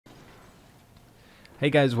Hey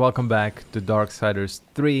guys, welcome back to Darksiders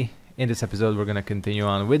 3. In this episode we're gonna continue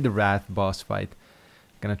on with the Wrath boss fight.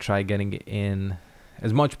 Gonna try getting in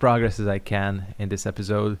as much progress as I can in this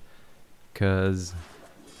episode, cause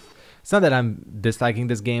it's not that I'm disliking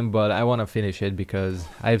this game, but I wanna finish it because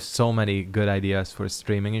I have so many good ideas for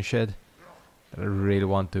streaming and shit that I really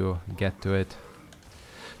want to get to it.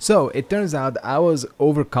 So it turns out I was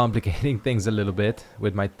overcomplicating things a little bit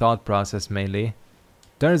with my thought process mainly.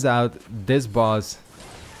 Turns out this boss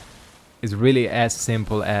is really as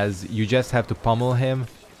simple as you just have to pummel him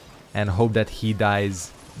and hope that he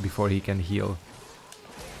dies before he can heal.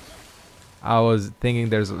 I was thinking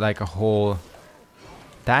there's like a whole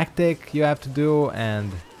tactic you have to do,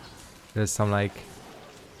 and there's some like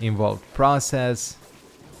involved process.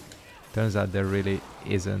 Turns out there really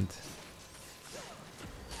isn't.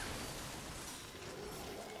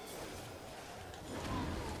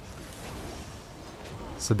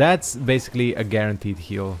 So that's basically a guaranteed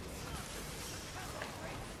heal.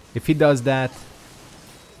 If he does that,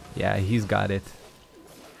 yeah, he's got it.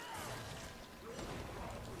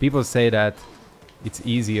 People say that it's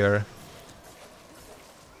easier.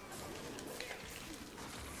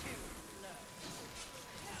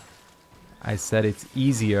 I said it's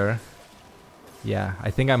easier. Yeah,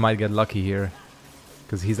 I think I might get lucky here,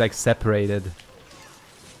 because he's like separated.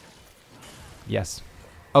 Yes.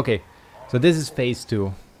 Okay, so this is phase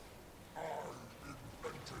 2.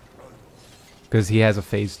 Because he has a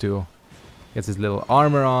phase 2. Gets his little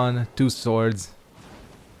armor on, 2 swords.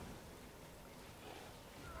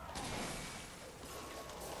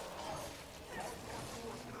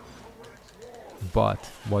 But,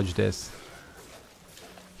 watch this.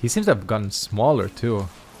 He seems to have gotten smaller too.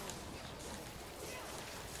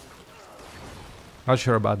 Not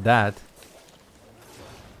sure about that.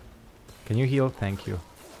 Can you heal? Thank you.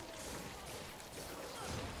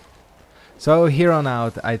 So here on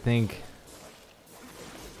out, I think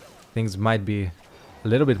things might be a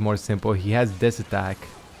little bit more simple. He has this attack,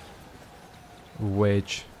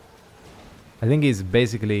 which I think is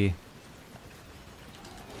basically...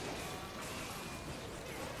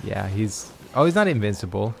 Yeah, he's... Oh, he's not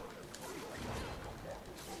invincible.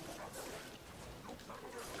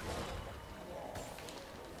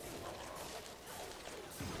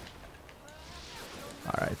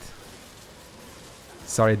 Alright.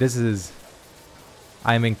 Sorry, this is...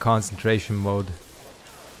 I'm in concentration mode.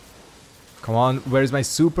 Come on, where's my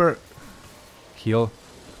super? Heal.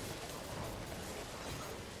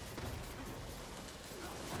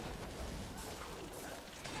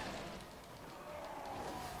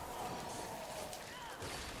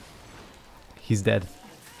 He's dead.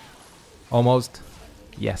 Almost.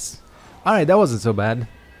 Yes. Alright, that wasn't so bad.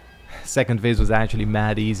 Second phase was actually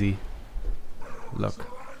mad easy. Look.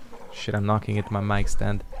 Shit, I'm knocking into my mic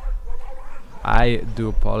stand. I do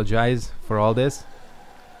apologize for all this.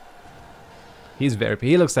 He's very...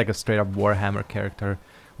 He looks like a straight up Warhammer character.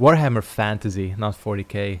 Warhammer Fantasy, not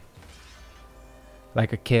 40k.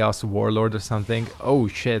 Like a Chaos Warlord or something. Oh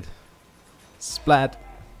shit. Splat.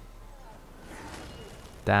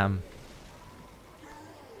 Damn.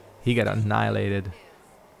 He got annihilated.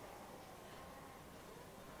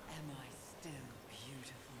 Am I still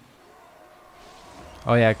beautiful?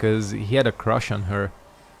 Oh yeah, cause he had a crush on her.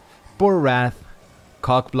 Poor Wrath.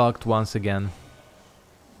 Cock-blocked once again.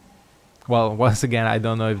 Well, once again, I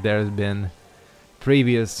don't know if there's been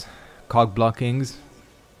previous cock blockings.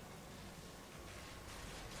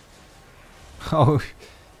 Oh,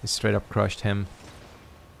 he straight up crushed him.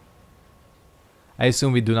 I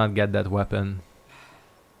assume we do not get that weapon.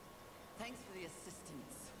 Thanks for the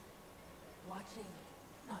assistance. Watching,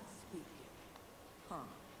 not speaking. Huh.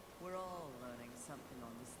 We're all learning something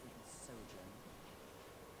on this little sojourn.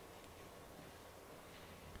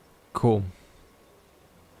 Cool.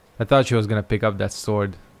 I thought she was gonna pick up that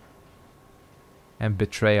sword and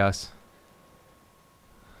betray us.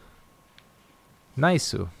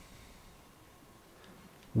 Nice-oo.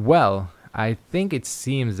 Well, I think it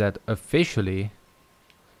seems that officially...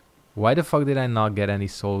 Why the fuck did I not get any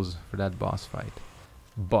souls for that boss fight?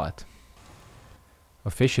 But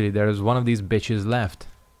officially there is one of these bitches left.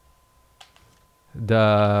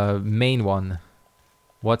 The main one.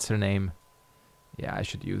 What's her name? Yeah, I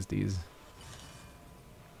should use these.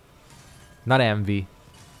 Not Envy.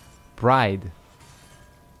 Pride.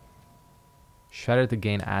 Shatter to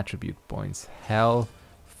gain attribute points. Hell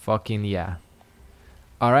fucking yeah.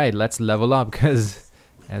 Alright, let's level up, because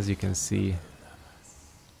as you can see,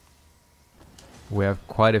 we have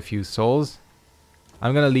quite a few souls.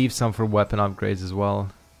 I'm gonna leave some for weapon upgrades as well.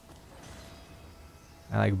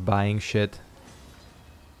 I like buying shit.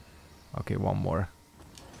 Okay, one more.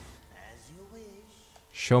 As you wish.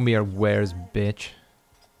 Show me your wares, bitch.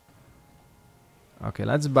 Okay,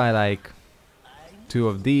 let's buy like 2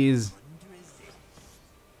 of these,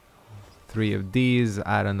 3 of these,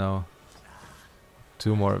 I don't know.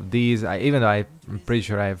 2 more of these. Even though I'm pretty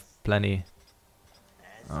sure I have plenty.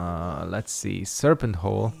 Let's see. Serpent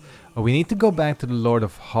Hole. Oh, we need to go back to the Lord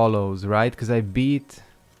of Hollows, right? Because I beat...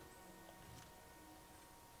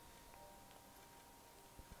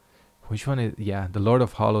 Which one is... Yeah, the Lord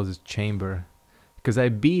of Hollows is Chamber. Because I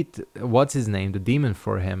beat... What's his name? The demon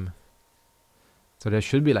for him. So there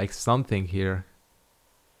should be like something here.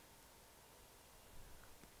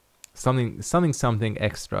 Something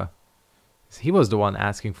extra. He was the one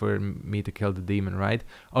asking for me to kill the demon, right?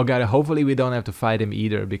 Oh god, hopefully we don't have to fight him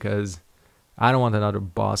either, because I don't want another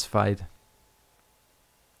boss fight.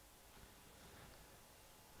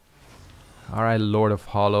 Alright, Lord of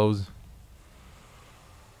Hollows.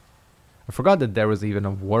 I forgot that there was even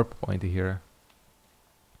a warp point here.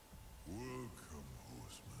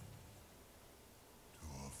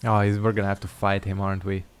 Oh, we're gonna have to fight him, aren't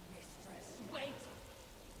we?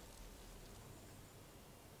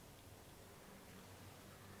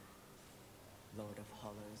 Lord of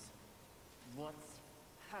Hollows, what's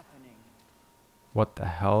happening? What the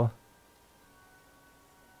hell?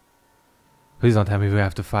 Please don't tell me we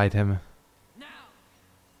have to fight him. Now,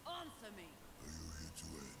 answer me. Are you here to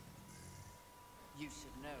end me? You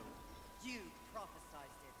should know. You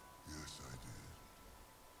prophesized it. Yes, I did.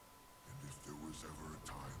 And if there was ever a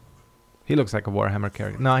time... He looks like a Warhammer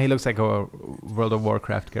character. No, he looks like a World of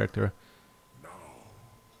Warcraft character. Now,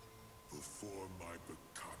 before my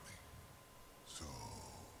becoming. So,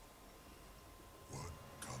 what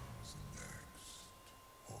comes next,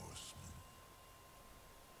 horseman?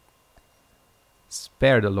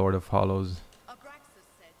 Spare the Lord of Hollows. Abraxas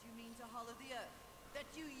said you mean to hollow the earth. That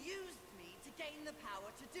you used me to gain the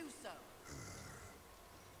power to do so.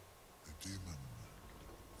 The demon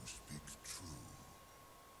who speaks true.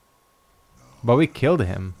 But we killed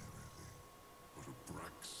him. But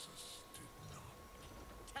Abraxas did not.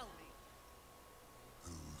 Tell me.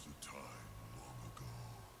 There was a time long ago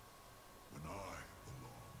when I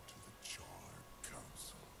belonged to the Charred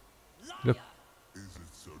Council. Liar! Look. Is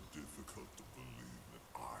it so difficult to believe that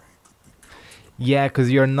I could be counted among Yeah,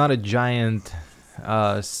 because you're not a giant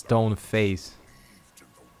stone face. believed in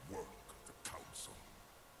the work of the Council?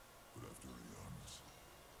 But after eons,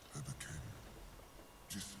 I became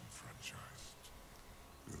disenfranchised.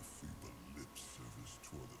 Their feeble lip service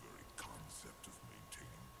toward the very concept of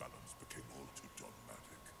maintaining balance became all too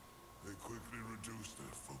dogmatic. They quickly reduced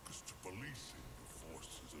their focus to policing the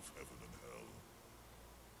forces of heaven and hell.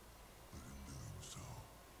 But in doing so,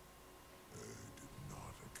 they did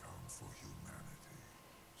not account for humanity.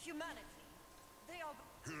 Humanity. They are...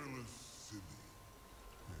 Hairless simian.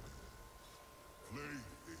 Yes.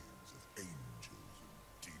 Playthings of angels and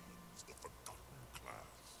demons, the forgotten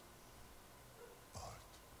class. But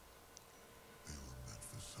they were meant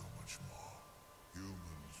for so much more.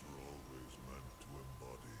 Humans were always meant to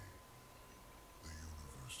embody the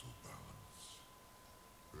universal balance.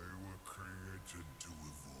 They were created to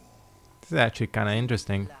evolve. This is actually kind of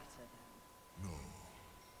interesting. latter. No,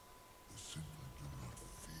 they simply do not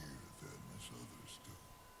fear them as others do.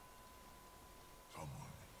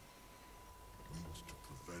 Someone means to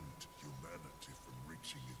prevent humanity from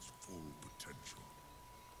reaching its full potential.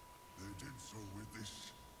 They did so with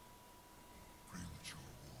this premature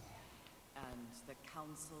war. And the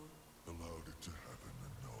council? Allowed it to happen,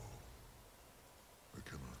 and no, I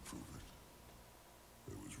cannot prove it.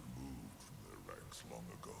 It was removed from their ranks long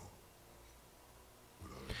ago.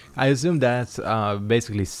 But I I assume that's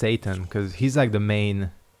basically Satan, because he's like the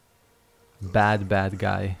main bad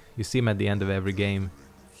guy. You see him at the end of every game.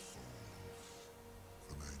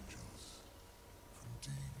 from angels, from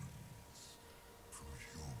demons, from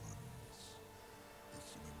humans.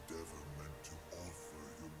 It's an endeavor meant to offer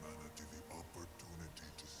humanity the opportunity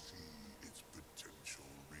to see its potential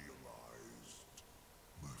realized.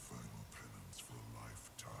 My final penance for a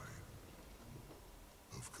lifetime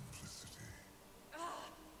of complicity.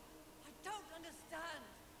 I don't understand.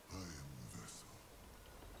 I am the vessel.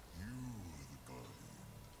 You are the guardian.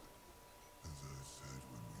 As I said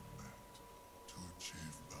when we met, to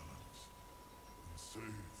achieve balance and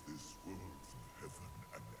save this world from heaven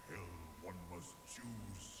and hell, one must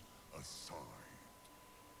choose a side.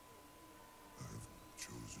 I have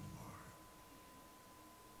chosen mine.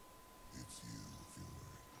 It's you,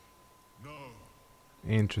 Fury. Now,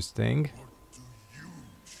 Interesting. what do you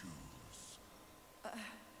choose?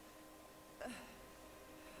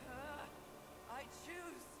 I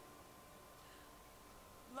choose...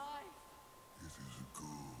 life. It is a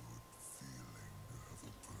good feeling to have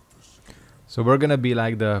So we're gonna be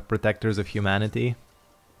like the protectors of humanity.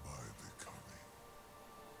 by becoming.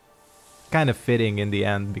 Kind of fitting in the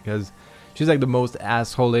end because she's like the most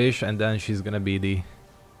asshole-ish, and then she's gonna be the...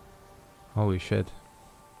 Holy shit.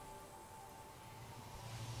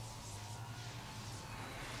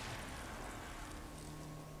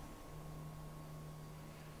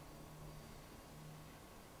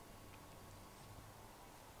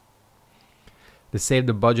 They saved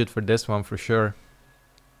the budget for this one for sure.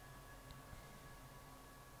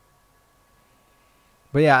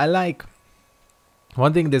 But yeah, I like...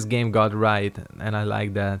 One thing this game got right, and I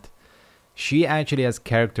like that, she actually has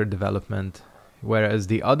character development, whereas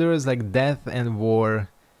the others like Death and War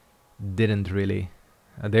didn't really.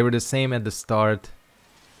 They were the same at the start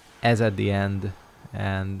as at the end,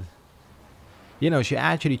 and you know, she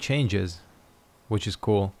actually changes, which is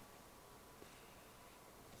cool.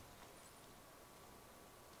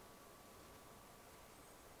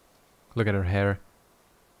 Look at her hair.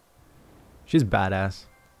 She's badass.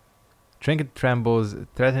 Trinket trembles,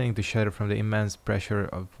 threatening to shudder from the immense pressure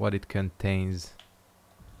of what it contains.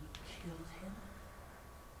 Killed him?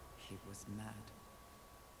 He was mad.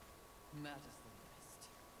 Mad as the rest.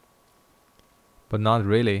 But not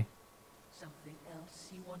really. Something else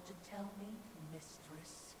you want to tell me,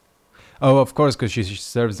 mistress? Oh, of course, because she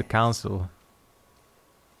serves the council.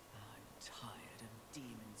 I'm tired of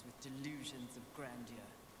demons with delusions of grandeur.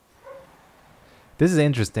 This is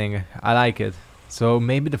interesting. I like it. So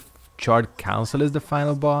maybe the Charred Council is the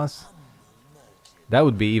final boss? That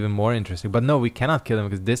would be even more interesting. But no, we cannot kill him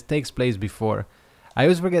because this takes place before. I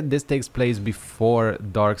always forget this takes place before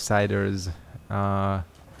Darksiders 1,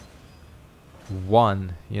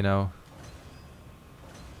 you know.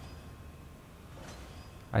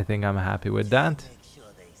 I think I'm happy with that.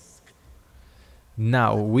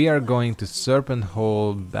 Now we are going to Serpent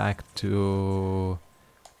Hole back to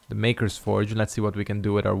the Maker's Forge. Let's see what we can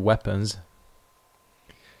do with our weapons.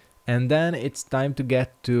 And then it's time to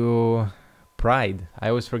get to Pride. I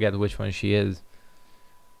always forget which one she is.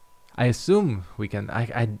 I assume we can...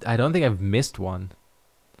 I don't think I've missed one.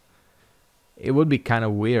 It would be kind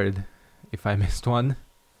of weird if I missed one.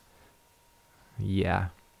 Yeah.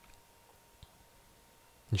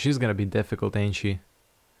 And she's gonna be difficult, ain't she?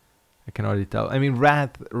 I can already tell. I mean,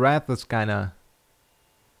 Wrath was kind of...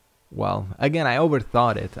 Well, again, I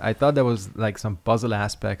overthought it. I thought there was like some puzzle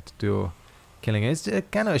aspect to killing it. It's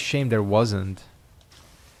kind of a shame there wasn't.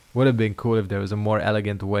 Would have been cool if there was a more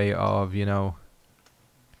elegant way of, you know,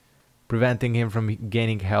 preventing him from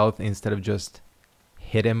gaining health instead of just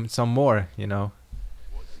hit him some more, you know.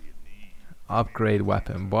 Upgrade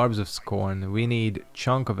weapon, Barbs of Scorn. We need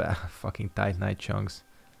chunk of fucking Titanite chunks.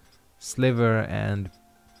 Sliver and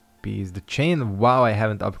piece. The chain, wow, I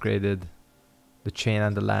haven't upgraded the chain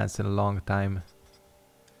and the lance in a long time.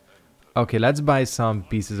 Okay, let's buy some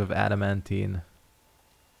pieces of adamantine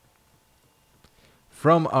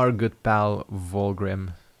from our good pal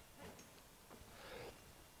Volgrim.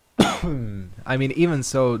 I mean, even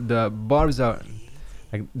so, the barbs are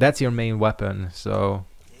like, that's your main weapon, so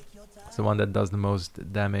it's the one that does the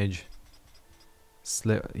most damage.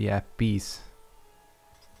 Yeah, peace.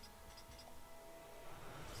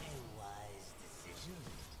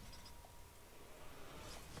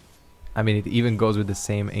 I mean, it even goes with the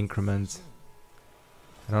same increments.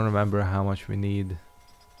 I don't remember how much we need.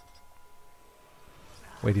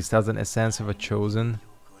 Wait, he still has an essence of a chosen.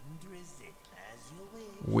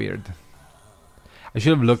 Weird. I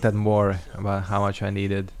should have looked at more about how much I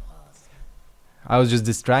needed. I was just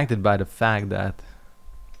distracted by the fact that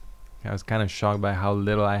I was kind of shocked by how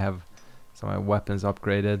little I have some of my weapons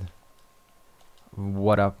upgraded.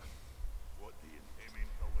 What up?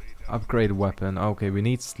 Upgrade weapon. Okay, we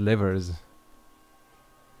need slivers.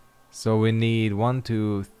 So we need 1,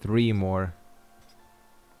 2, 3 more.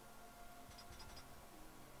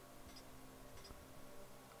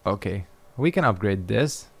 Okay, we can upgrade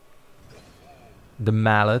this. The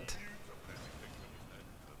mallet.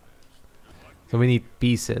 So we need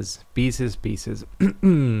pieces. Pieces.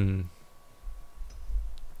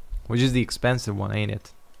 Which is the expensive one, ain't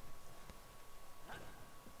it?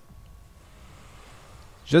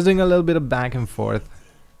 Just doing a little bit of back and forth.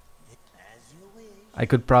 I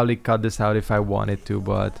could probably cut this out if I wanted to,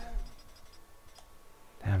 but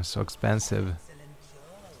damn, so expensive.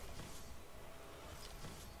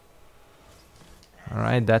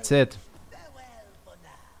 Alright, that's it.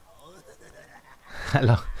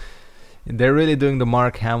 Hello. They're really doing the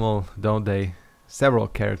Mark Hamill, don't they? Several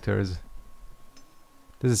characters.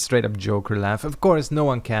 This is straight up Joker laugh. Of course, no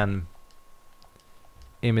one can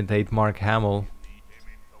imitate Mark Hamill.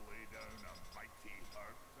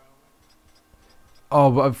 Oh,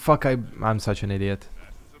 but fuck, I'm such an idiot.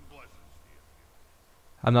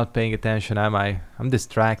 I'm not paying attention, am I? I'm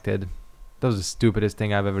distracted. That was the stupidest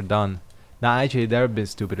thing I've ever done. Nah, actually, there have been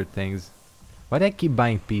stupider things. Why do I keep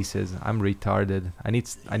buying pieces? I'm retarded.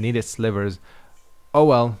 I needed slivers. Oh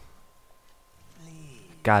well.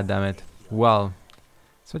 God damn it. Well,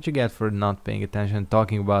 that's what you get for not paying attention.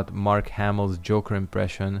 Talking about Mark Hamill's Joker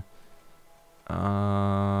impression.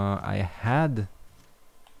 I had...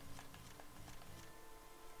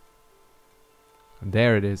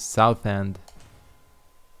 There it is, South End.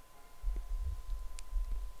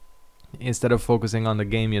 Instead of focusing on the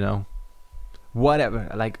game, you know. Whatever,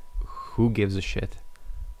 like, who gives a shit?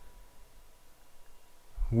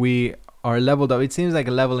 We are leveled up. It seems like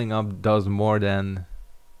leveling up does more than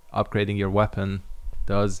upgrading your weapon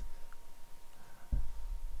does.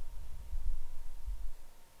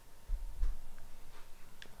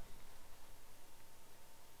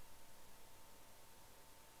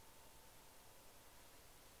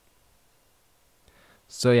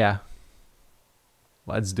 So yeah,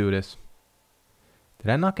 let's do this.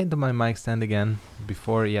 Did I knock into my mic stand again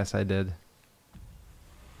before? Yes, I did.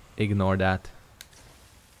 Ignore that.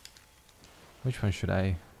 Which one should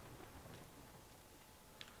I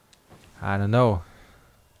don't know.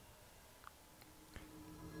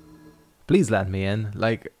 Please let me in.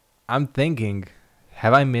 Like, I'm thinking,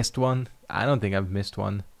 have I missed one? I don't think I've missed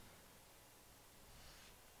one.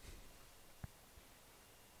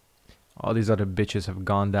 All these other bitches have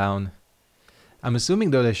gone down. I'm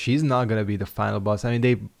assuming though that she's not gonna be the final boss. I mean,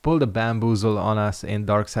 they pulled a bamboozle on us in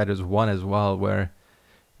Darksiders 1 as well, where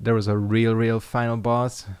there was a real final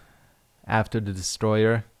boss after the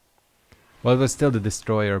Destroyer. Well, it was still the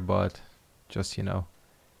Destroyer, but just, you know,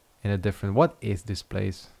 in a different... What is this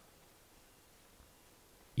place?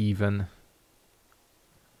 Even.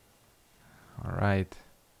 Alright.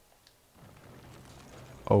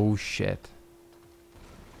 Oh shit.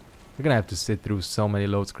 We're gonna have to sit through so many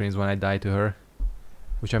load screens when I die to her.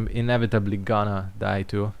 Which I'm inevitably gonna die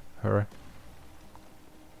to her.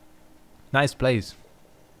 Nice place.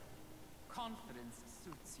 Confidence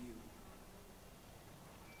suits you.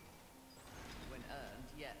 When earned,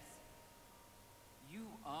 yes. You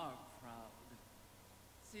are proud.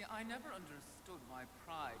 See, I never understood why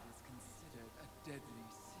pride is considered a deadly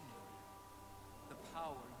sin. The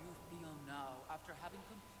power you feel now after having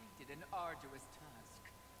completed an arduous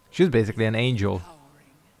task. She's basically an angel. Powering.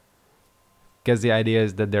 Guess the idea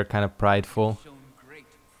is that they're kind of prideful. Shown great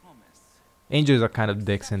promise. Angels are kind of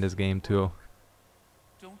dicks in this game too.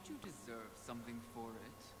 Don't you deserve something for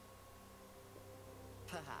it?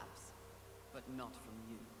 Perhaps, but not from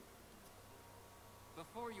you.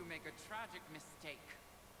 Before you make a tragic mistake,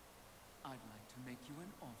 I'd like to make you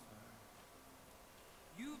an offer.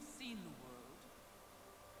 You've seen the world.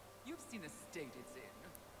 You've seen the state it's in.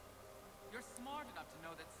 You're smart enough to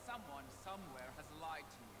know that someone somewhere has lied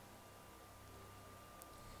to you.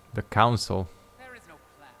 The council. There is no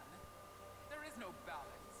plan. There is no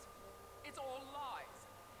balance. It's all lies.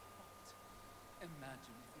 But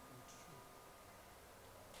imagine if it were true.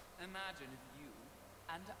 Imagine if you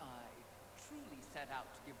and I truly set out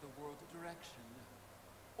to give the world direction,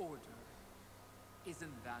 order.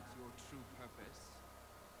 Isn't that your true purpose?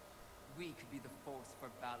 We could be the force for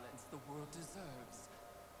balance the world deserves.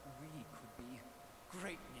 We could be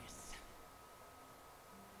greatness.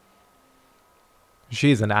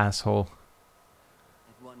 She's an asshole.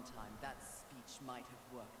 At one time, that speech might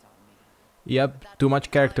have worked on me. Yep, too much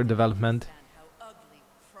character development. How ugly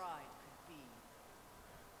pride could be.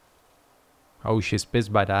 Oh, she's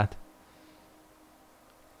pissed by that.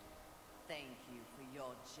 Thank you for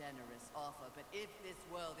your generous offer, but if this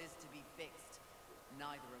world is to be fixed,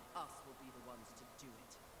 neither of us will be the ones to do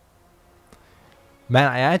it. Man,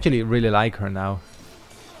 I actually really like her now.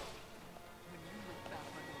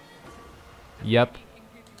 Yep.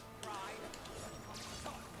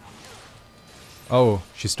 Oh,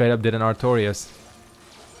 she straight up did an Artorias.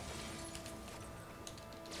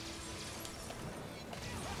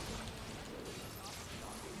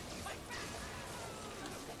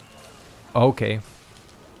 Okay.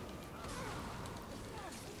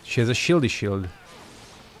 She has a shieldy shield.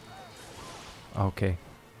 Okay.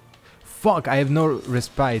 Fuck, I have no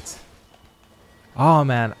respite. Oh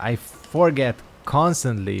man, I forget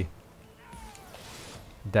constantly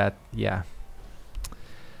that, yeah.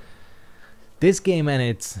 This game and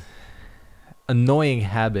its annoying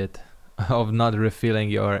habit of not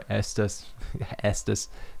refilling your Estus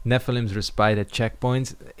Nephilim's respite at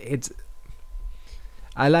checkpoints,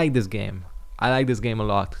 I like this game. I like this game a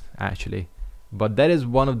lot, actually. But that is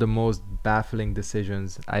one of the most baffling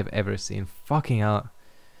decisions I've ever seen. Fucking hell.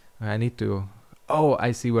 I need to... Oh,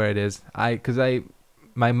 I see where it is.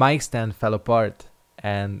 My mic stand fell apart,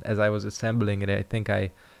 and as I was assembling it, I think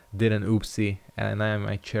I did an oopsie, and now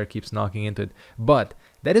my chair keeps knocking into it. But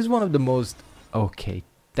that is one of the most... Okay,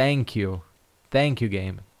 thank you. Thank you,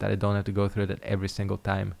 game, that I don't have to go through that every single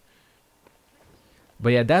time. But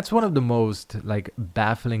yeah, that's one of the most, like,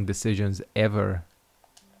 baffling decisions ever.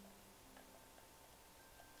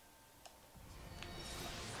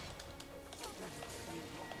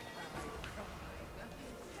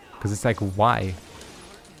 Because it's like, why?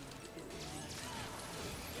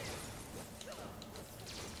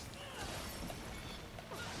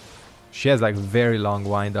 She has like very long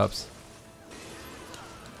wind-ups.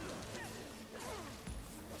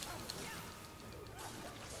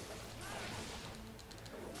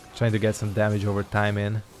 Trying to get some damage over time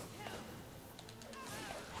in.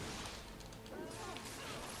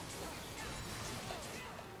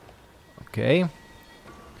 Okay.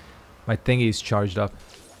 My thingy is charged up.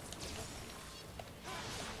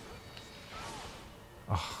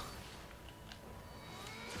 Oh.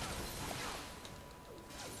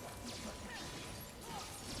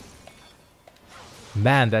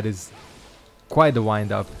 Man, that is quite the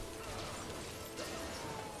wind-up.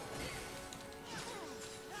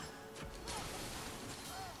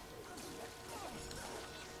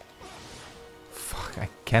 Fuck, I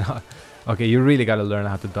cannot... Okay, you really gotta learn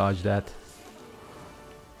how to dodge that.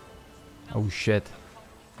 Oh shit.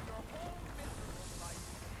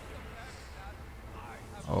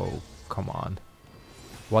 Oh, come on.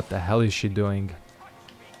 What the hell is she doing?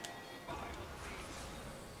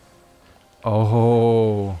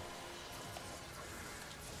 Oh.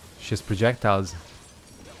 She has projectiles.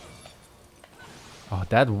 Oh,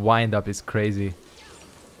 that wind up is crazy.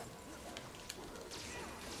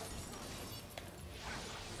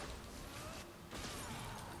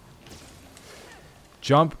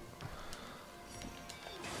 Jump.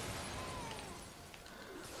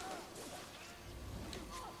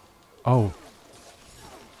 Oh.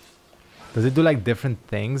 Does it do like different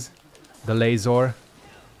things? The laser.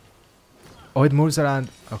 Oh, it moves around.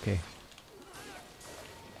 Okay.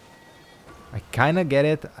 I kind of get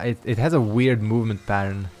it. It has a weird movement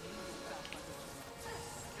pattern.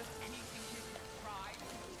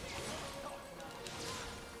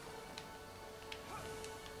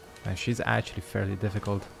 Man, she's actually fairly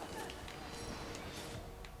difficult.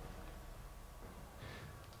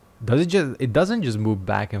 Does it just... It doesn't just move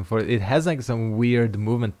back and forth. It has like some weird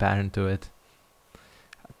movement pattern to it.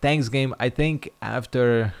 Thanks, game. I think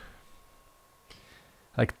after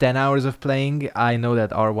like 10 hours of playing, I know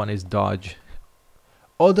that R1 is dodge.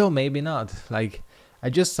 Although maybe not. Like, I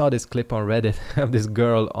just saw this clip on Reddit of this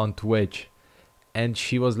girl on Twitch, and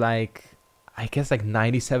she was like, I guess like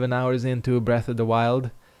 97 hours into Breath of the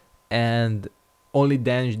Wild, and only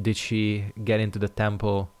then did she get into the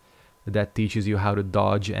temple that teaches you how to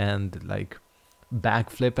dodge and like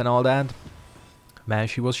backflip and all that. Man,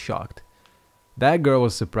 she was shocked. That girl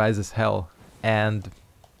was surprised as hell, and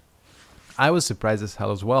I was surprised as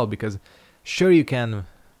hell as well, because sure, you can...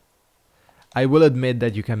 I will admit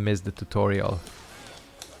that you can miss the tutorial.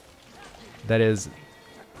 That is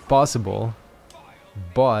possible,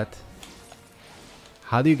 but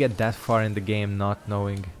how do you get that far in the game not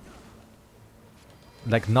knowing?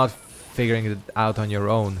 Like, not figuring it out on your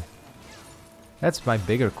own? That's my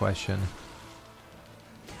bigger question.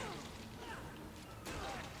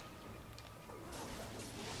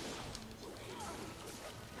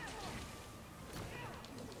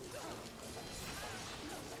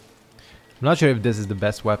 I'm not sure if this is the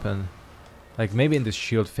best weapon. Like, maybe in the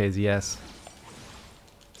shield phase, yes.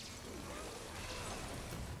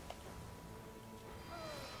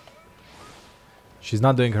 She's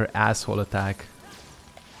not doing her asshole attack,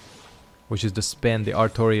 which is the spin, the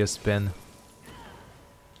Artorias spin.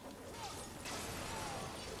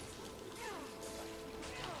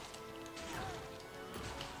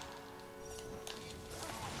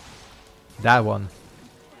 That one.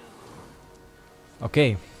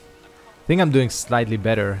 Okay. I think I'm doing slightly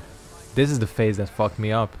better. This is the phase that fucked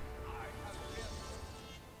me up.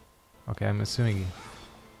 Okay, I'm assuming...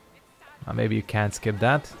 maybe you can't skip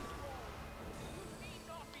that.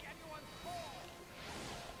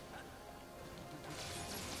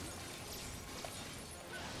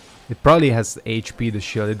 It probably has HP, the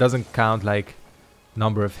shield. It doesn't count like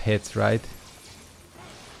number of hits, right?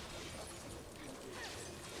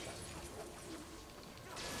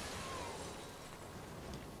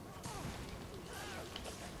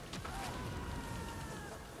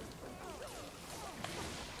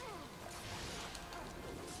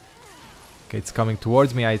 Okay, it's coming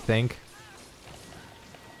towards me, I think.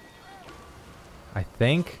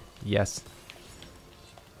 Yes.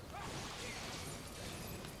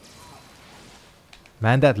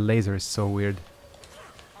 Man, that laser is so weird.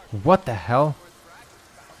 What the hell?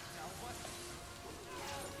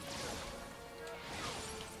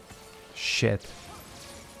 Shit.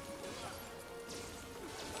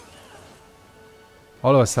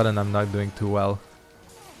 All of a sudden I'm not doing too well.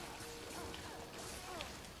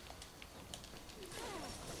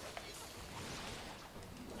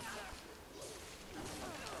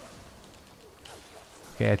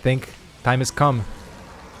 Okay, I think time has come.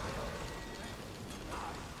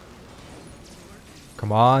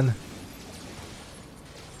 Come on.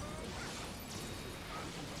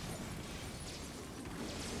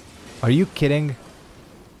 Are you kidding?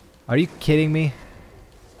 Are you kidding me?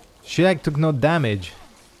 She like took no damage.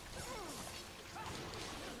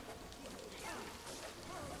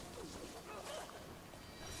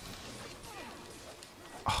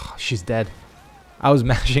 Oh, she's dead. I was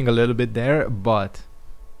mashing a little bit there, but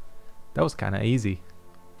that was kind of easy.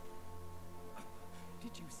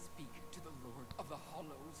 Did you speak to the Lord of the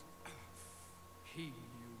Hollows? He knew.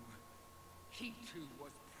 He too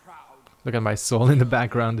was proud. Look at my soul in the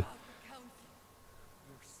background.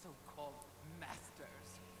 Your so-called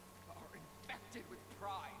masters are infected with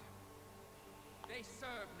pride. They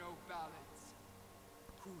serve no balance.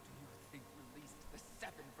 Who do you think released the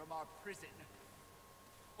seven from our prison?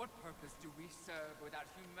 What purpose do we serve without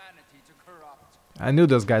humanity to corrupt? I knew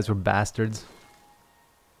those guys were bastards.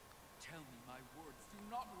 Tell me my words do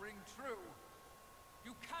not ring true.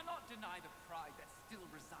 You cannot deny the pride that still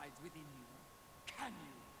resides within you. Can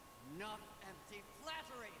you? Not empty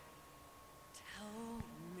flattery. Tell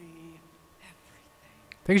me everything.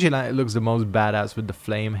 I think she looks the most badass with the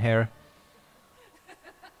flame hair.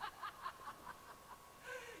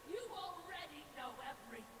 You already know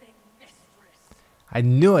everything, mistress. I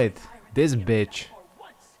knew it. This bitch. For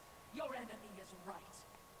once, your enemy is right.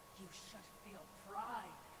 You should feel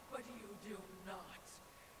pride, but you do not.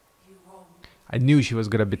 You only I knew she was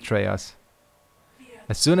gonna betray us. fear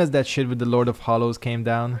As soon as that shit with the Lord of Hollows came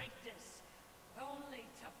down. greatness, only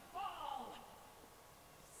to fall.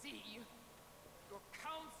 See? Your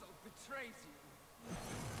counsel betrays you.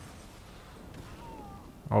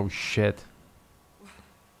 Oh shit.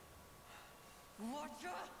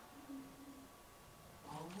 Watcha?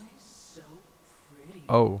 Always so pretty.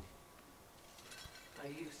 Oh. I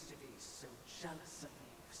used to be so jealous of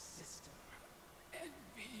you, sister.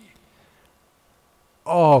 Envy.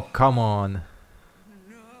 Oh, come on.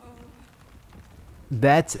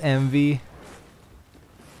 That's envy.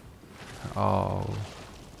 Oh.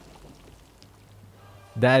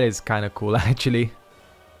 That is kind of cool, actually.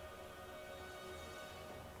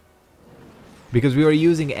 Because we were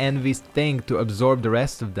using Envy's thing to absorb the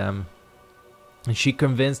rest of them. And she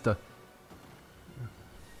convinced us.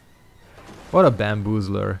 What a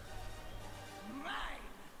bamboozler.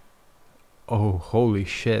 Oh, holy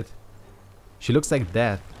shit. She looks like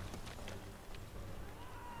death.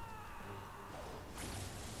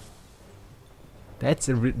 That's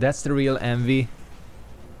the real Envy.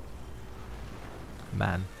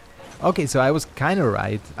 Man. Okay, so I was kind of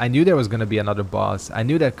right. I knew there was going to be another boss. I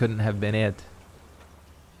knew that couldn't have been it.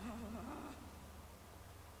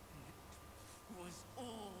 Was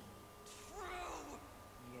all true.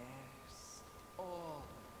 Yes, all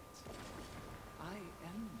of it. I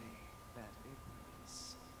envy that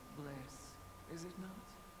ignorance. Bliss, is it not?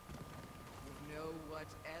 You know what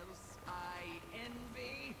else I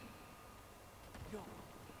envy? Your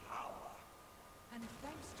power. And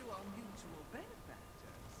thanks to our mutual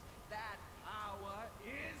benefactors, that power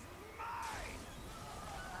is mine.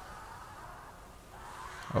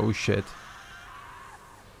 Oh shit.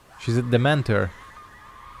 She's a Dementor.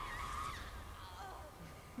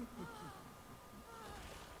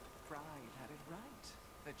 Pride had it right.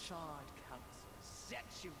 The Charred Council set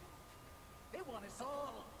you up. They want us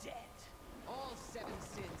all dead. All seven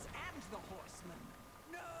sins and the horsemen.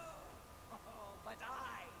 No! Oh, but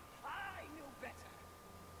I knew better.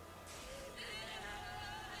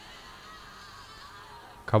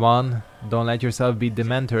 Come on, don't let yourself be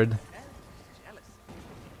dementored. And jealousy.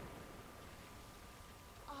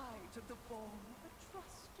 I took the form of a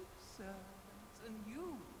trusted servant, and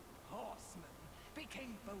you, horseman,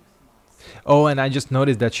 became both my servants. Oh, and I just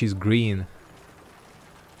noticed that she's green.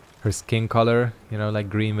 Her skin color, you know, like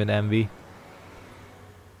green with envy.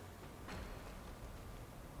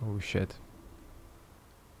 Oh shit.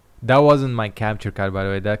 That wasn't my capture card, by the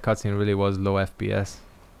way. That cutscene really was low FPS.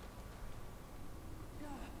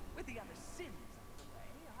 With the other sins out of the way,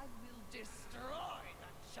 I will destroy the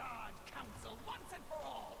Charred Council once and for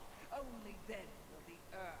all. Only then will the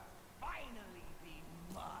earth finally be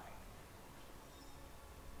mine.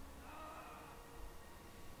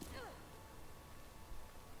 Oh,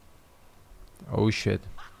 Oh shit.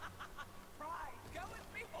 Pride goeth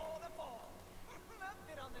before the fall. A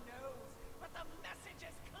bit on the nose, but the message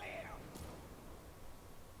is clear.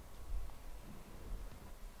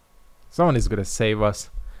 Someone is gonna save us.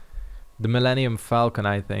 The Millennium Falcon,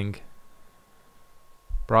 I think.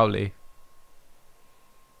 Probably.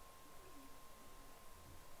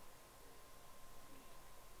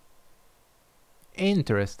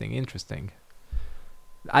 Interesting, interesting.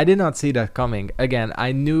 I did not see that coming. Again,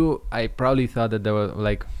 I probably thought that there was,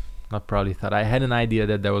 like, not probably thought, I had an idea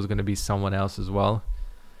that there was going to be someone else as well.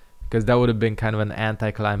 Because that would have been kind of an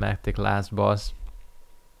anticlimactic last boss.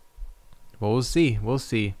 But we'll see,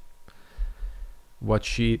 what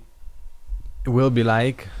she will be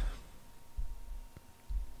like.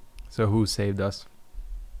 So who saved us?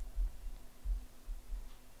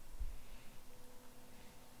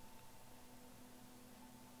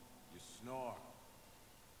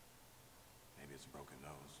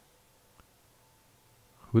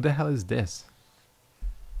 Who the hell is this?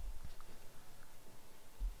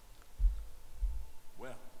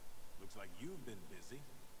 Well, looks like you've been busy.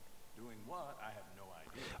 Doing what? I have no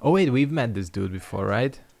idea. Oh wait, we've met this dude before,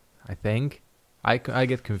 right? I think. I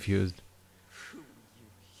get confused. Who are you,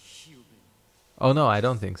 human? Oh no, I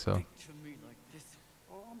don't think so. Speak to me like this.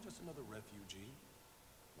 Oh, I'm just another refugee.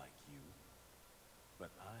 Like you.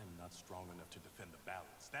 But I'm not strong enough to defend the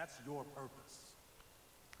balance. That's your purpose.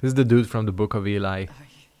 This is the dude from the Book of Eli. I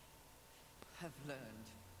have learned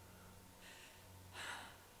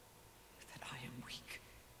that I am weak.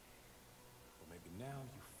 Well, maybe now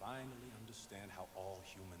you finally understand how all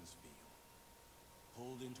humans feel.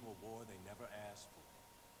 Pulled into a war they never asked for.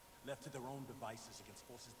 Left to their own devices against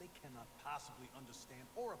forces they cannot possibly understand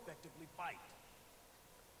or effectively fight.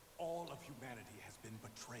 All of humanity has been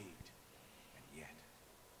betrayed, and yet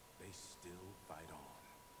they still fight on.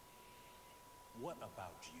 What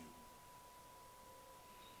about you?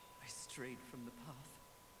 I strayed from the path.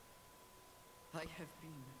 I have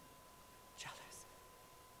been jealous.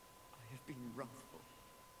 I have been wrathful.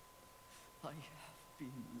 I have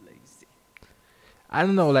been lazy. I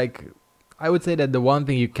don't know, like, I would say that the one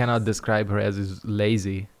thing you cannot describe her as is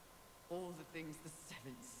lazy. All the things the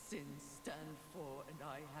seven sins stand for, and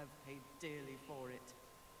I have paid dearly for it.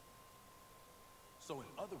 So in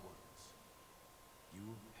other words,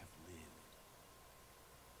 you have lived.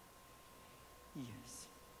 Yes.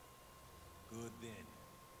 Good then.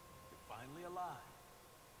 You're finally alive.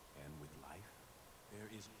 And with life, there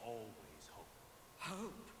is always hope.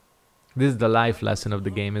 Hope. This is the life lesson of the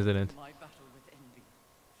game, isn't it? My battle with envy.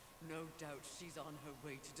 No doubt she's on her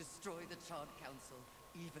way to destroy the Charred Council,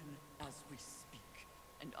 even as we speak.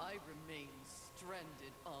 And I remain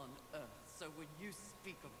stranded on Earth. So when you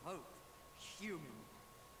speak of hope, human,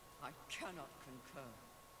 I cannot concur.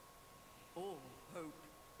 All hope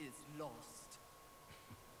is lost.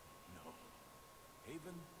 No.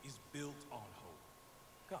 Haven is built on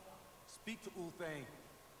hope. Come, speak to Ulthane.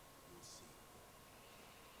 You'll see.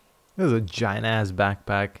 There's a giant ass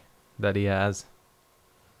backpack that he has.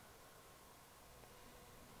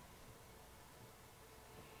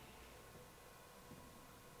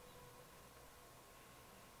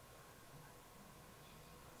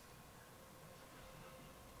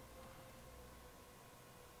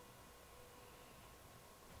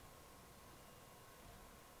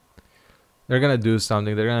 They're gonna do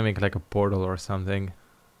something. They're gonna make like a portal or something.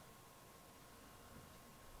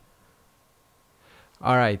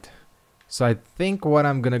 Alright. So I think what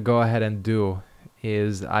I'm gonna go ahead and do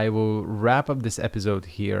is I will wrap up this episode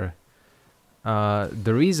here.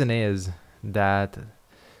 The reason is that,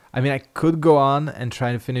 I mean, I could go on and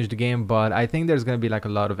try to finish the game, but I think there's gonna be like a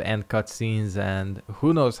lot of end cutscenes and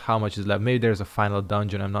who knows how much is left. Maybe there's a final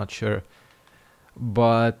dungeon, I'm not sure.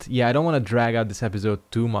 But yeah, I don't want to drag out this episode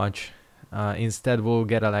too much. Instead, we'll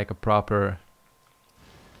get a proper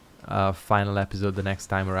final episode the next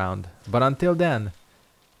time around. But until then,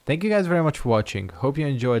 thank you guys very much for watching. Hope you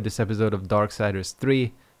enjoyed this episode of Darksiders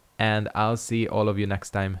 3, and I'll see all of you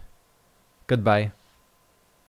next time. Goodbye.